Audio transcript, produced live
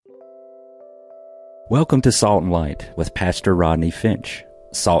Welcome to Salt and Light with Pastor Rodney Finch.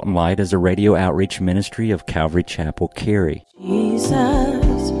 Salt and Light is a radio outreach ministry of Calvary Chapel, Cary.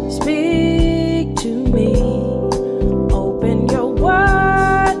 Jesus, speak to me. Open your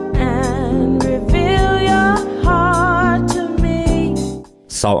word and reveal your heart to me.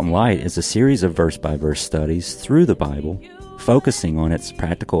 Salt and Light is a series of verse-by-verse studies through the Bible, focusing on its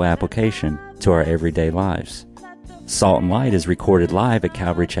practical application to our everyday lives. Salt and Light is recorded live at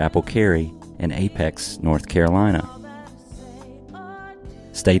Calvary Chapel, Cary in Apex, North Carolina.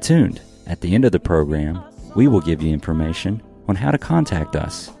 Stay tuned. At the end of the program, we will give you information on how to contact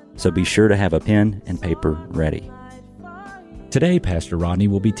us, so be sure to have a pen and paper ready. Today, Pastor Rodney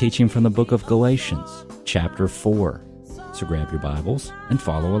will be teaching from the book of Galatians, chapter 4. So grab your Bibles and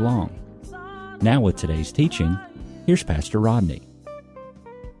follow along. Now with today's teaching, here's Pastor Rodney.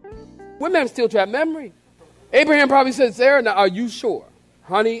 Women still trap memory. Abraham probably said, Sarah, now are you sure?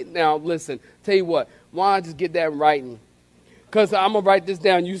 Honey, now listen, tell you what, why don't I just get that in writing? Because I'm going to write this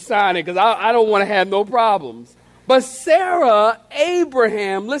down, you sign it, because I don't want to have no problems. But Sarah,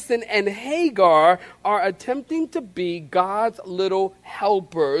 Abraham, listen, and Hagar are attempting to be God's little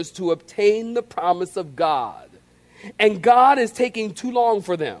helpers to obtain the promise of God. And God is taking too long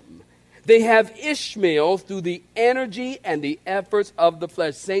for them. They have Ishmael through the energy and the efforts of the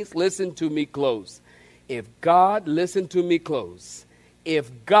flesh. Saints, listen to me close. If God, listen to me close.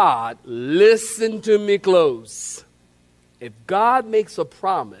 If God, listen to me close. If God makes a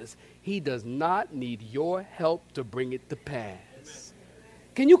promise, he does not need your help to bring it to pass.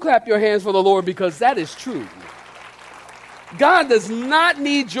 Can you clap your hands for the Lord? Because that is true. God does not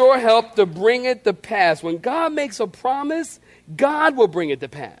need your help to bring it to pass. When God makes a promise, God will bring it to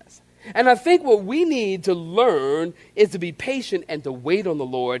pass. And I think what we need to learn is to be patient and to wait on the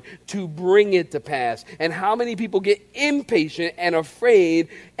Lord to bring it to pass. And how many people get impatient and afraid,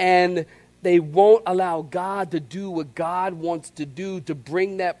 and they won't allow God to do what God wants to do to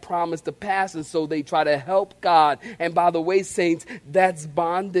bring that promise to pass. And so they try to help God. And by the way, saints, that's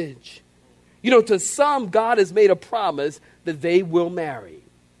bondage. You know, to some, God has made a promise that they will marry.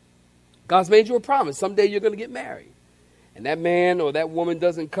 God's made you a promise. Someday you're going to get married. And that man or that woman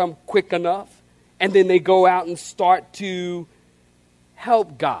doesn't come quick enough. And then they go out and start to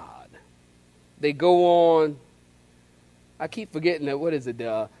help God. They go on, I keep forgetting that, what is it,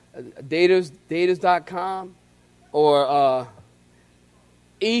 daters.com or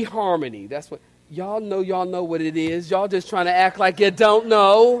eHarmony. That's what, y'all know what it is. Y'all just trying to act like you don't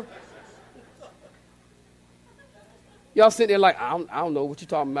know. Y'all sitting there like, I don't know what you're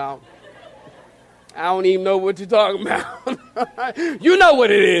talking about. I don't even know what you're talking about. You know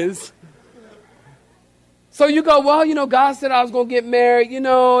what it is. So you go, well, you know, God said I was going to get married, you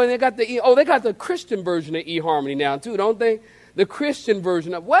know, and they got the Christian version of eHarmony now too, don't they? The Christian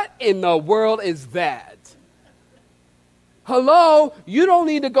version of, what in the world is that? Hello, you don't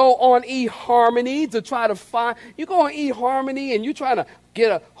need to go on eHarmony to try to find, you go on eHarmony and you try to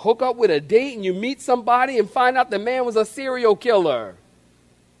hook up with a date and you meet somebody and find out the man was a serial killer.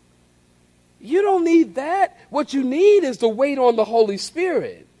 You don't need that. What you need is to wait on the Holy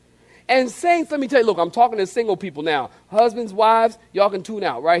Spirit. And saints, let me tell you, look, I'm talking to single people now. Husbands, wives, y'all can tune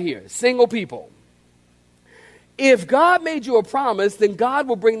out right here. Single people. If God made you a promise, then God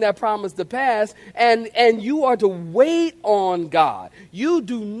will bring that promise to pass, and you are to wait on God. You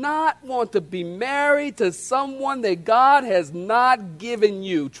do not want to be married to someone that God has not given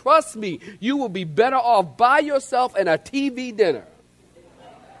you. Trust me, you will be better off by yourself and a TV dinner.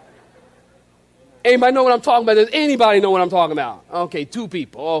 Anybody know what I'm talking about? Does anybody know what I'm talking about? Okay, 2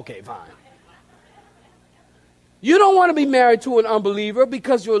 people. Okay, fine. You don't want to be married to an unbeliever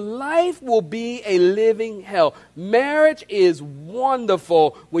because your life will be a living hell. Marriage is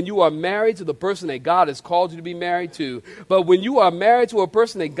wonderful when you are married to the person that God has called you to be married to. But when you are married to a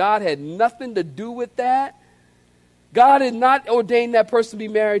person that God had nothing to do with that, God had not ordained that person to be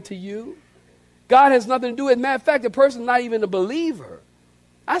married to you. God has nothing to do with it. Matter of fact, the person is not even a believer.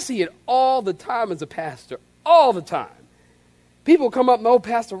 I see it all the time as a pastor, all the time. People come up, oh,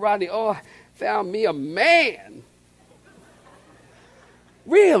 Pastor Rodney, oh, I found me a man.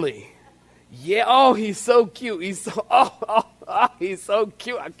 Really? Yeah, oh, he's so cute. He's so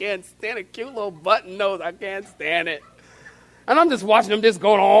cute. I can't stand it. Cute little button nose. I can't stand it. And I'm just watching them just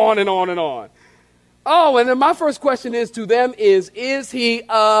going on and on and on. Oh, and then my first question is to them is he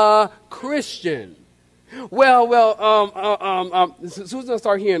a Christian? Well, as soon as I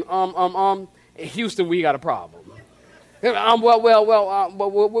start hearing, Houston, we got a problem. We're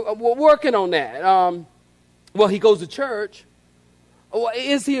working on that. Well, he goes to church. Well,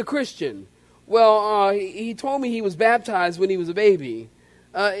 is he a Christian? Well, he told me he was baptized when he was a baby.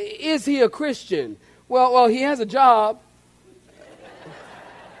 Is he a Christian? Well, he has a job.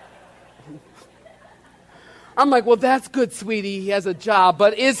 I'm like, well, that's good, sweetie. He has a job,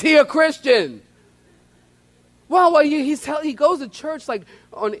 but is he a Christian? Well, he goes to church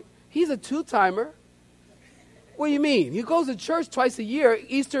he's a two-timer. What do you mean? He goes to church twice a year,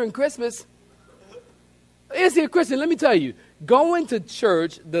 Easter and Christmas. Is he a Christian? Let me tell you, going to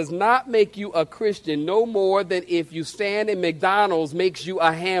church does not make you a Christian no more than if you stand in McDonald's makes you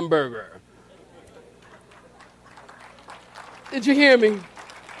a hamburger. Did you hear me?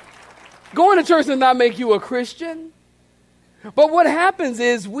 Going to church does not make you a Christian. But what happens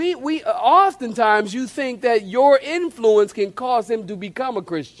is we oftentimes you think that your influence can cause him to become a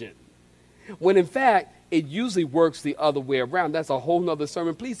Christian. When in fact, it usually works the other way around. That's a whole nother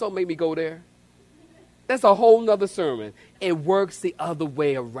sermon. Please don't make me go there. That's a whole nother sermon. It works the other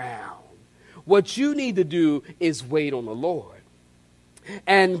way around. What you need to do is wait on the Lord.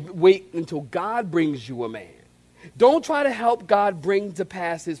 And wait until God brings you a man. Don't try to help God bring to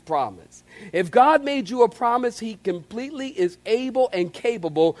pass his promise. If God made you a promise, he completely is able and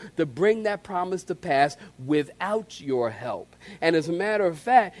capable to bring that promise to pass without your help. And as a matter of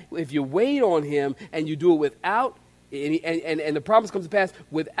fact, if you wait on him and you do it without, and the promise comes to pass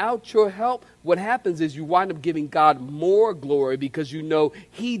without your help, what happens is you wind up giving God more glory because you know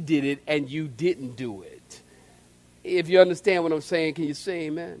he did it and you didn't do it. If you understand what I'm saying, can you say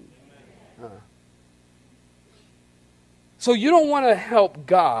amen? So you don't want to help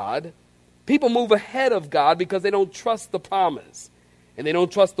God. People move ahead of God because they don't trust the promise. And they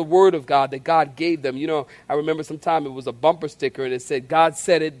don't trust the word of God that God gave them. You know, I remember sometime it was a bumper sticker and it said, God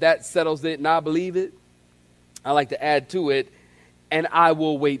said it, that settles it, and I believe it. I like to add to it, and I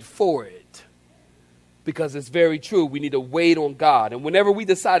will wait for it. Because it's very true. We need to wait on God. And whenever we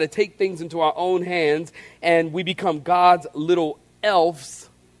decide to take things into our own hands and we become God's little elves,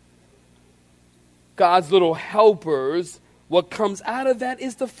 God's little helpers, what comes out of that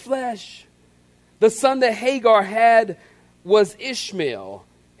is the flesh. The son that Hagar had was Ishmael.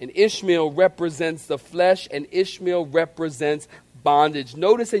 And Ishmael represents the flesh, and Ishmael represents bondage.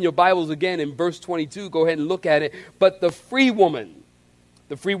 Notice in your Bibles again in verse 22, go ahead and look at it. But the free woman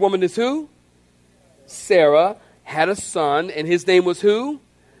is who? Sarah had a son, and his name was who?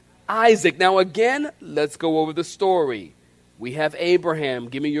 Isaac. Now again, let's go over the story. We have Abraham.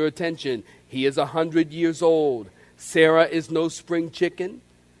 Give me your attention. He is 100 years old. Sarah is no spring chicken.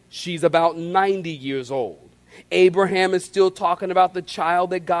 She's about 90 years old. Abraham is still talking about the child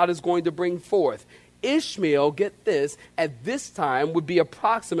that God is going to bring forth. Ishmael, get this, at this time would be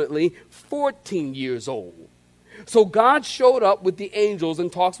approximately 14 years old. So God showed up with the angels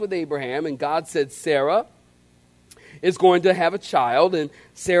and talks with Abraham, and God said, Sarah is going to have a child, and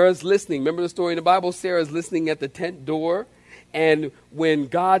Sarah's listening. Remember the story in the Bible? Sarah's listening at the tent door, and when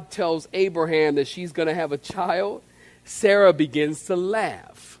God tells Abraham that she's going to have a child, Sarah begins to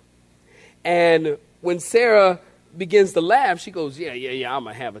laugh. And when Sarah begins to laugh, she goes, yeah, I'm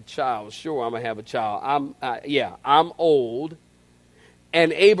going to have a child. Sure, I'm going to have a child. I'm old.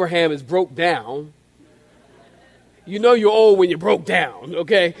 And Abraham is broke down. You know you're old when you're broke down,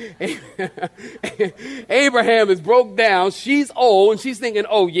 okay? Abraham is broke down. She's old, and she's thinking,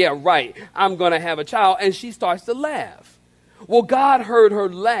 oh, yeah, right, I'm going to have a child. And she starts to laugh. Well, God heard her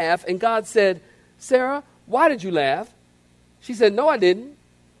laugh, and God said, Sarah, why did you laugh? She said, no, I didn't.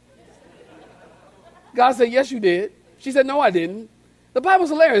 God said, yes, you did. She said, no, I didn't. The Bible's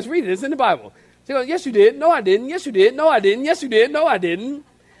hilarious. Read it. It's in the Bible. She goes, yes, you did. No, I didn't. Yes, you did. No, I didn't. Yes, you did. No, I didn't.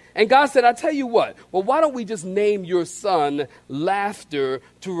 And God said, I tell you what. Well, why don't we just name your son Laughter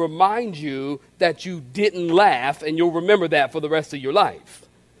to remind you that you didn't laugh, and you'll remember that for the rest of your life.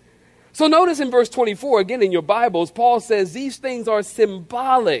 So notice in verse 24, again in your Bibles, Paul says these things are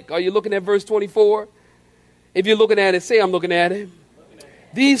symbolic. Are you looking at verse 24? If you're looking at it, say I'm looking at it.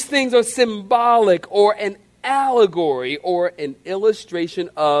 These things are symbolic or an allegory or an illustration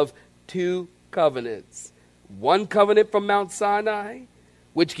of two covenants. One covenant from Mount Sinai,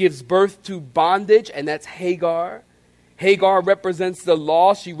 which gives birth to bondage, and that's Hagar. Hagar represents the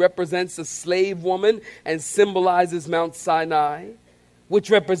law. She represents a slave woman and symbolizes Mount Sinai, which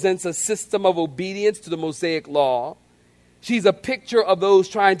represents a system of obedience to the Mosaic law. She's a picture of those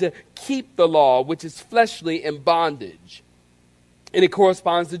trying to keep the law, which is fleshly and bondage. And it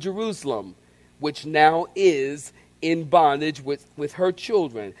corresponds to Jerusalem, which now is in bondage with her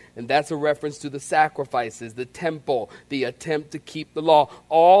children. And that's a reference to the sacrifices, the temple, the attempt to keep the law.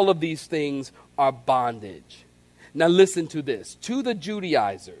 All of these things are bondage. Now listen to this. To the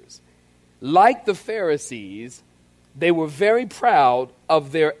Judaizers, like the Pharisees, they were very proud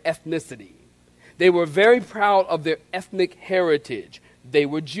of their ethnicity. They were very proud of their ethnic heritage. They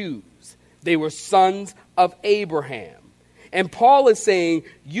were Jews. They were sons of Abraham. And Paul is saying,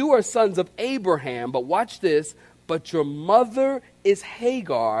 you are sons of Abraham, but watch this, but your mother is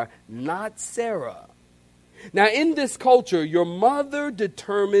Hagar, not Sarah. Now, in this culture, your mother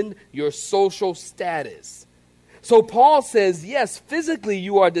determined your social status. So Paul says, yes, physically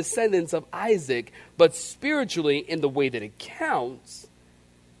you are descendants of Isaac, but spiritually, in the way that it counts,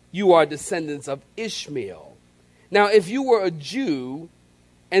 you are descendants of Ishmael. Now, if you were a Jew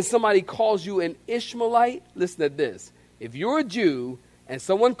and somebody calls you an Ishmaelite, listen to this. If you're a Jew and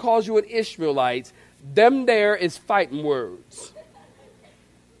someone calls you an Ishmaelite, them there is fighting words.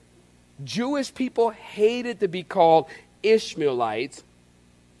 Jewish people hated to be called Ishmaelites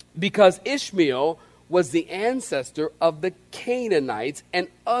because Ishmael was the ancestor of the Canaanites and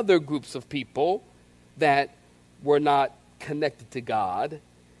other groups of people that were not connected to God.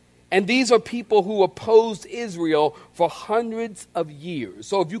 And these are people who opposed Israel for hundreds of years.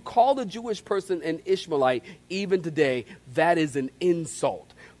 So if you call a Jewish person an Ishmaelite, even today, that is an insult.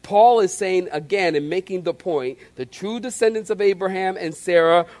 Paul is saying again and making the point, the true descendants of Abraham and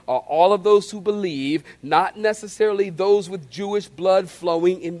Sarah are all of those who believe, not necessarily those with Jewish blood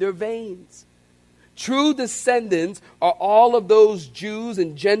flowing in their veins. True descendants are all of those Jews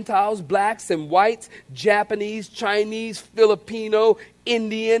and Gentiles, blacks and whites, Japanese, Chinese, Filipino,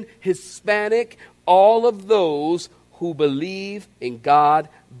 Indian, Hispanic, all of those who believe in God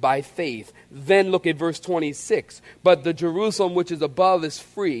by faith. Then look at verse 26. But the Jerusalem which is above is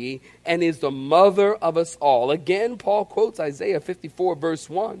free and is the mother of us all. Again, Paul quotes Isaiah 54 verse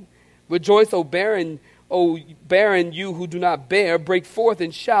 1. Rejoice, O barren, you who do not bear. Break forth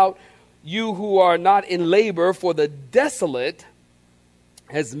and shout, you who are not in labor, for the desolate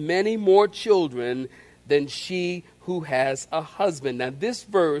has many more children than she who has a husband. Now this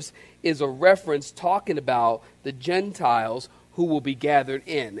verse is a reference talking about the Gentiles who will be gathered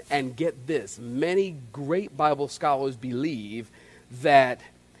in. And get this, many great Bible scholars believe that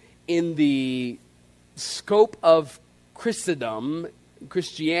in the scope of Christianity,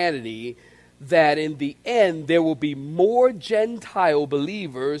 that in the end there will be more Gentile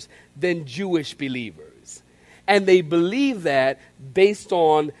believers than Jewish believers. And they believe that based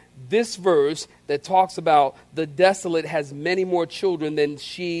on this verse that talks about the desolate has many more children than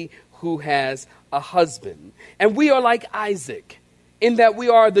she who has a husband. And we are like Isaac in that we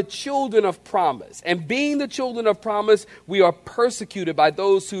are the children of promise. And being the children of promise, we are persecuted by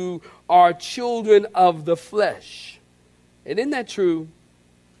those who are children of the flesh. And isn't that true?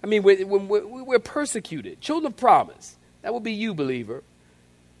 I mean, we're persecuted. Children of promise. That would be you, believer.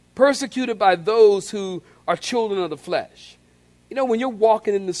 Persecuted by those who are children of the flesh. You know, when you're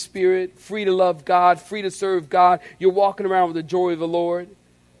walking in the Spirit, free to love God, free to serve God, you're walking around with the joy of the Lord.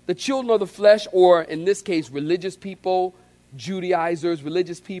 The children of the flesh, or in this case, religious people, Judaizers,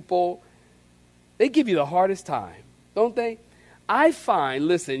 religious people, they give you the hardest time, don't they? I find,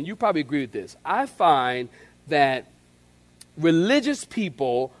 listen, you probably agree with this. I find that religious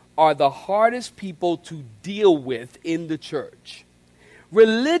people are the hardest people to deal with in the church.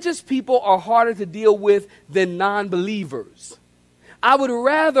 Religious people are harder to deal with than non-believers. I would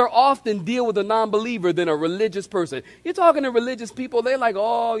rather often deal with a non-believer than a religious person. You're talking to religious people, they're like,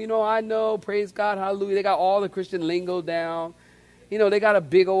 oh, you know, I know, praise God, hallelujah. They got all the Christian lingo down. You know, they got a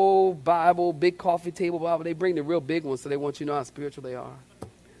big old Bible, big coffee table Bible. They bring the real big ones so they want you to know how spiritual they are.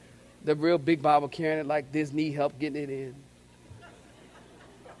 The real big Bible carrying it like this, need help getting it in.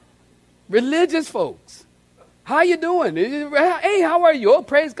 Religious folks. How you doing? Hey, how are you? Oh,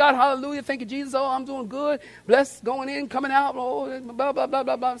 praise God, hallelujah, thank you, Jesus. Oh, I'm doing good. Blessed, going in, coming out. Oh, blah, blah, blah,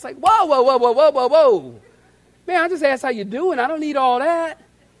 blah, blah. It's like, whoa, whoa, whoa, whoa, whoa, whoa, whoa. Man, I just asked how you doing. I don't need all that.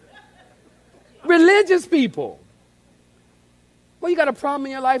 Religious people. Well, you got a problem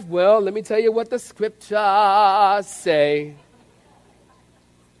in your life? Well, let me tell you what the scriptures say.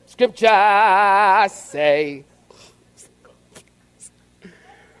 Scriptures say.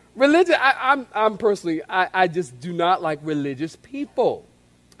 Religion, I'm personally, I just do not like religious people.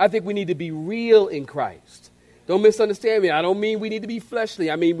 I think we need to be real in Christ. Don't misunderstand me. I don't mean we need to be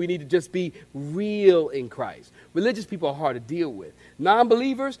fleshly. I mean we need to just be real in Christ. Religious people are hard to deal with.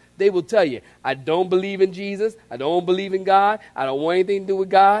 Non-believers, they will tell you, I don't believe in Jesus. I don't believe in God. I don't want anything to do with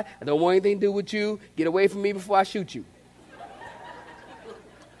God. I don't want anything to do with you. Get away from me before I shoot you.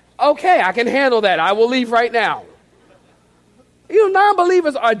 Okay, I can handle that. I will leave right now. You know,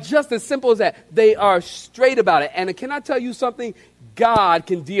 non-believers are just as simple as that. They are straight about it. And can I tell you something? God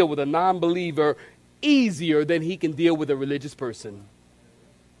can deal with a non-believer easier than he can deal with a religious person.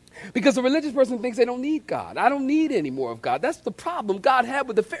 Because a religious person thinks they don't need God. I don't need any more of God. That's the problem God had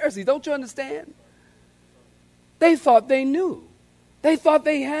with the Pharisees. Don't you understand? They thought they knew. They thought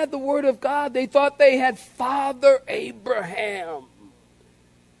they had the word of God. They thought they had Father Abraham.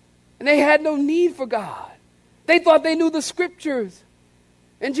 And they had no need for God. They thought they knew the scriptures.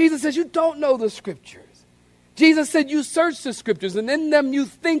 And Jesus says, you don't know the scriptures. Jesus said, you search the scriptures, and in them you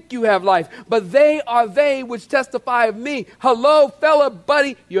think you have life. But they are they which testify of me. Hello, fella,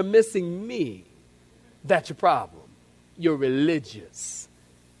 buddy, you're missing me. That's your problem. You're religious.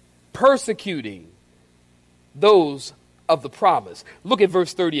 Persecuting those of the promise. Look at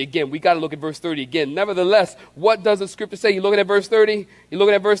verse 30 again. We got to look at verse 30 again. Nevertheless, what does the scripture say? You looking at verse 30? You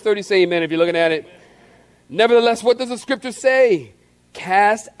looking at verse 30? Say amen if you're looking at it. Nevertheless, what does the scripture say?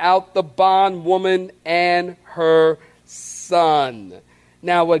 Cast out the bondwoman and her son.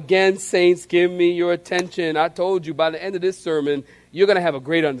 Now again, saints, give me your attention. I told you by the end of this sermon, you're going to have a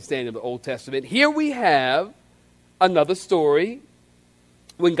great understanding of the Old Testament. Here we have another story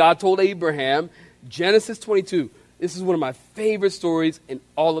when God told Abraham, Genesis 22. This is one of my favorite stories in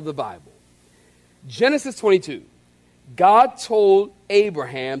all of the Bible. Genesis 22. God told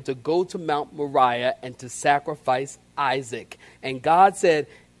Abraham to go to Mount Moriah and to sacrifice Isaac. And God said,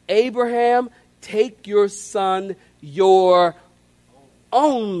 Abraham, take your son, your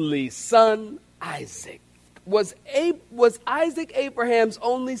only son, Isaac. Was Isaac Abraham's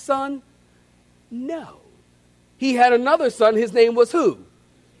only son? No. He had another son. His name was who?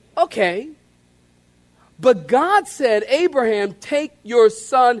 Okay. But God said, Abraham, take your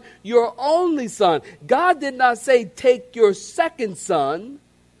son, your only son. God did not say, take your second son.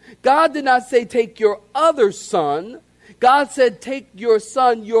 God did not say, take your other son. God said, take your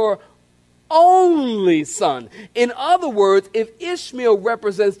son, your only son. In other words, if Ishmael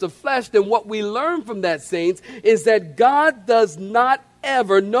represents the flesh, then what we learn from that, saints, is that God does not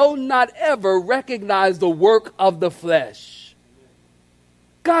ever, no, not ever, recognize the work of the flesh.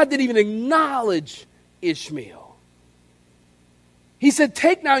 God didn't even acknowledge Ishmael. He said,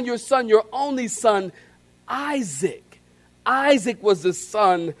 take now your son, your only son, Isaac. Isaac was the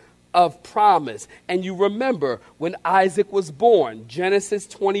son of promise. And you remember when Isaac was born, Genesis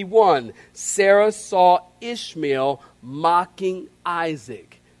 21, Sarah saw Ishmael mocking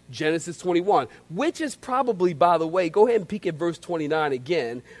Isaac. Genesis 21, which is probably, by the way, go ahead and peek at verse 29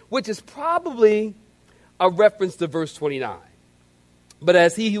 again, which is probably a reference to verse 29. But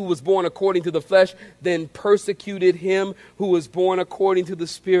as he who was born according to the flesh then persecuted him who was born according to the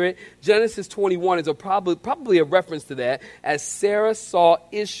Spirit. Genesis 21 is probably a reference to that, as Sarah saw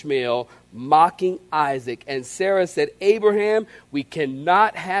Ishmael mocking Isaac. And Sarah said, Abraham, we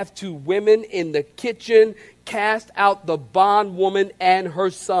cannot have two women in the kitchen. Cast out the bondwoman and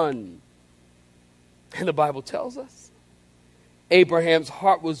her son. And the Bible tells us Abraham's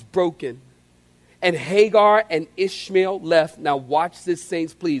heart was broken. And Hagar and Ishmael left. Now watch this,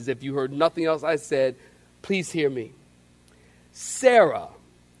 saints, please. If you heard nothing else I said, please hear me. Sarah,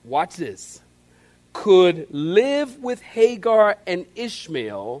 watch this, could live with Hagar and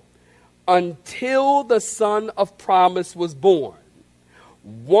Ishmael until the son of promise was born.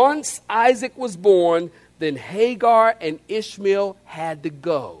 Once Isaac was born, then Hagar and Ishmael had to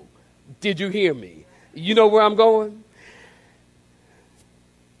go. Did you hear me? You know where I'm going?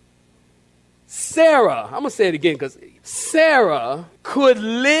 Sarah, I'm going to say it again because Sarah could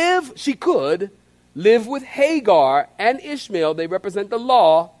live with Hagar and Ishmael. They represent the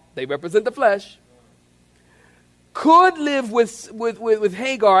law. They represent the flesh. Could live with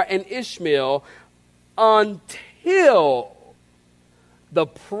Hagar and Ishmael until the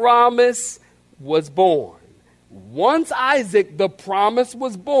promise was born. Once Isaac, the promise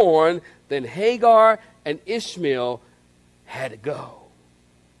was born, then Hagar and Ishmael had to go.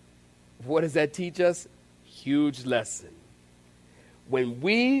 What does that teach us? Huge lesson. When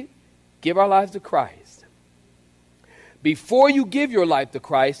we give our lives to Christ, before you give your life to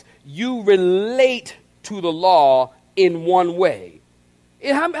Christ, you relate to the law in one way.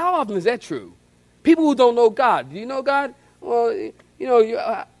 How often is that true? People who don't know God. Do you know God? Well,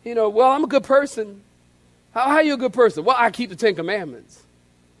 well, I'm a good person. How are you a good person? Well, I keep the 10 Commandments.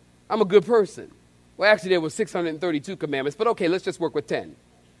 I'm a good person. Well, actually, there were 632 commandments, but okay, let's just work with 10.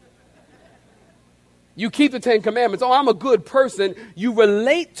 You keep the 10 Commandments. Oh, I'm a good person. You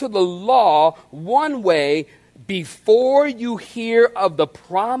relate to the law one way before you hear of the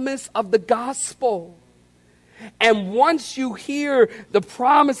promise of the gospel. And once you hear the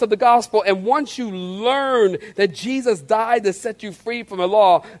promise of the gospel, and once you learn that Jesus died to set you free from the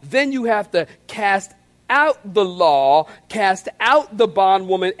law, then you have to cast out the law, cast out the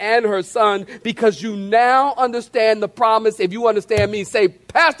bondwoman and her son, because you now understand the promise. If you understand me, say,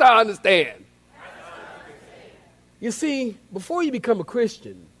 Pastor, I understand. You see, before you become a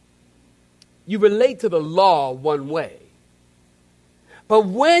Christian, you relate to the law one way. But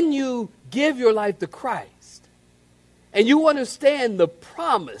when you give your life to Christ and you understand the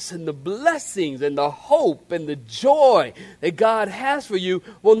promise and the blessings and the hope and the joy that God has for you,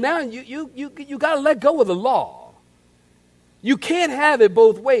 well, now you got to let go of the law. You can't have it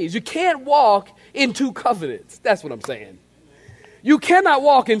both ways. You can't walk in two covenants. That's what I'm saying. You cannot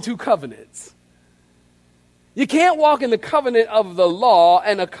walk in two covenants. You can't walk in the covenant of the law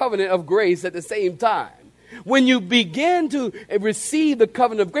and a covenant of grace at the same time. When you begin to receive the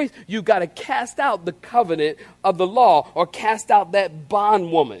covenant of grace, you've got to cast out the covenant of the law or cast out that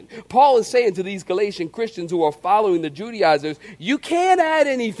bondwoman. Paul is saying to these Galatian Christians who are following the Judaizers, you can't add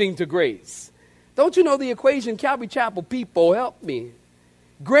anything to grace. Don't you know the equation, Calvary Chapel people, help me.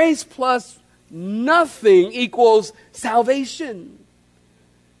 Grace plus nothing equals salvation.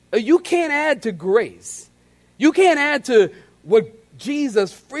 You can't add to grace. You can't add to what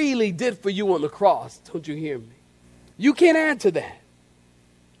Jesus freely did for you on the cross. Don't you hear me? You can't add to that.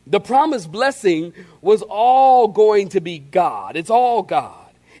 The promised blessing was all going to be God. It's all God.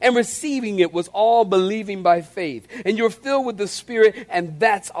 And receiving it was all believing by faith. And you're filled with the Spirit, and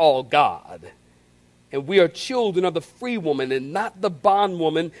that's all God. And we are children of the free woman and not the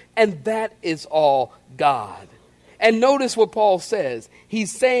bondwoman, and that is all God. And notice what Paul says.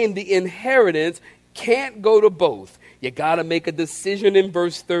 He's saying the inheritance can't go to both. You got to make a decision in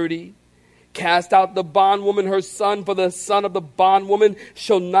verse 30. Cast out the bondwoman, her son, for the son of the bondwoman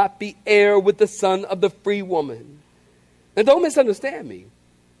shall not be heir with the son of the free woman. Now don't misunderstand me.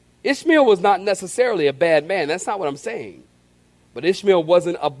 Ishmael was not necessarily a bad man. That's not what I'm saying. But Ishmael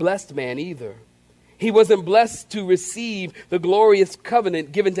wasn't a blessed man either. He wasn't blessed to receive the glorious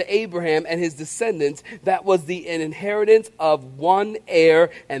covenant given to Abraham and his descendants. That was the inheritance of one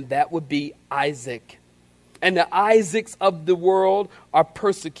heir, and that would be Isaac. And the Isaacs of the world are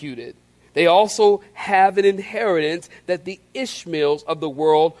persecuted. They also have an inheritance that the Ishmaels of the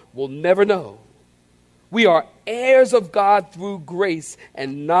world will never know. We are heirs of God through grace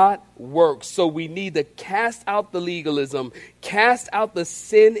and not works. So we need to cast out the legalism, cast out the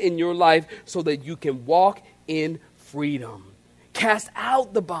sin in your life so that you can walk in freedom. Cast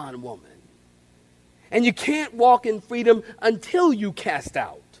out the bondwoman. And you can't walk in freedom until you cast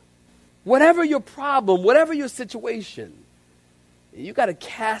out. Whatever your problem, whatever your situation, you got to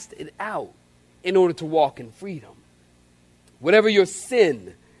cast it out in order to walk in freedom. Whatever your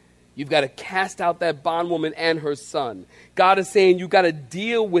sin, you've got to cast out that bondwoman and her son. God is saying you got to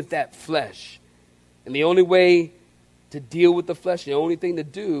deal with that flesh. And the only way to deal with the flesh, the only thing to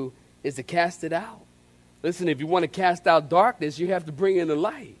do is to cast it out. Listen, if you want to cast out darkness, you have to bring in the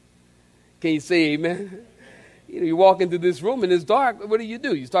light. Can you say amen? You walk into this room and it's dark. What do?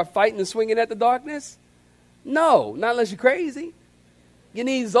 You start fighting and swinging at the darkness? No, not unless you're crazy. You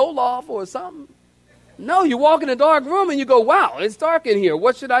need Zoloft or something. No, you walk in a dark room and you go, wow, it's dark in here.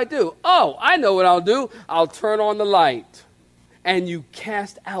 What should I do? Oh, I know what I'll do. I'll turn on the light. And you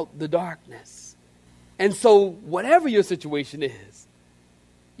cast out the darkness. And so whatever your situation is,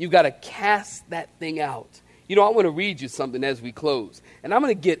 you've got to cast that thing out. You know, I want to read you something as we close. And I'm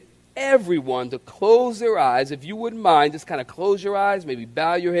going to get everyone to close their eyes. If you wouldn't mind, just kind of close your eyes, maybe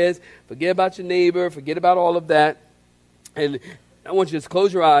bow your heads, forget about your neighbor, forget about all of that. And I want you to just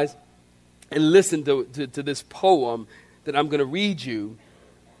close your eyes and listen to this poem that I'm going to read you.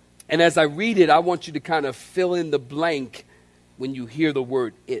 And as I read it, I want you to kind of fill in the blank when you hear the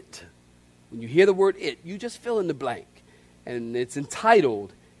word it. When you hear the word it, you just fill in the blank. And it's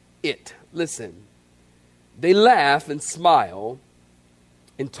entitled, It. Listen. They laugh and smile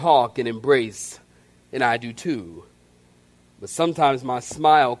and talk and embrace, and I do too. But sometimes my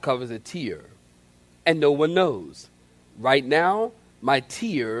smile covers a tear, and no one knows. Right now, my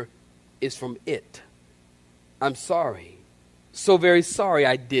tear is from it. I'm sorry. So very sorry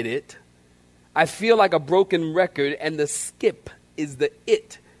I did it. I feel like a broken record, and the skip is the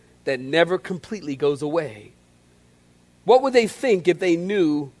it that never completely goes away. What would they think if they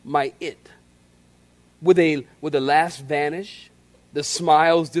knew my it? Would the laughs vanish? The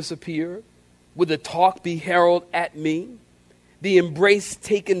smiles disappear? Would the talk be hurled at me? The embrace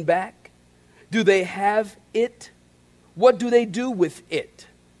taken back? Do they have it? What do they do with it?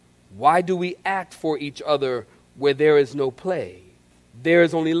 Why do we act for each other where there is no play? There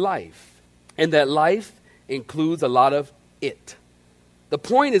is only life, and that life includes a lot of it. The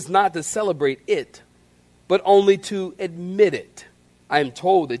point is not to celebrate it, but only to admit it. I am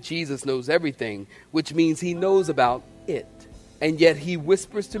told that Jesus knows everything, which means he knows about it. And yet he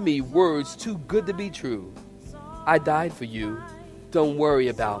whispers to me words too good to be true. I died for you. Don't worry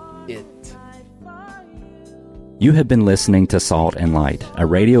about it. You have been listening to Salt and Light, a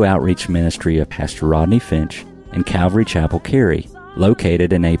radio outreach ministry of Pastor Rodney Finch and Calvary Chapel, Cary.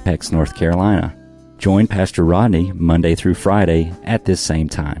 located in Apex, North Carolina. Join Pastor Rodney Monday through Friday at this same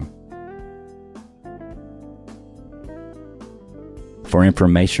time. For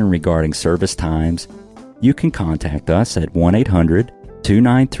information regarding service times, you can contact us at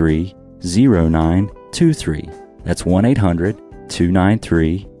 1-800-293-0923. That's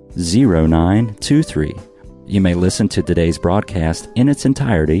 1-800-293-0923. You may listen to today's broadcast in its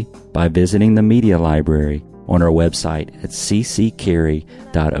entirety by visiting the media library on our website at cccarry.org.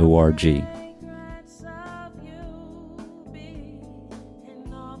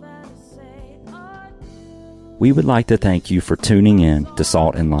 We would like to thank you for tuning in to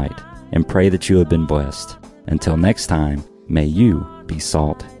Salt and Light and pray that you have been blessed. Until next time, may you be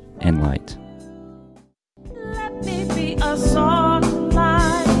salt and light.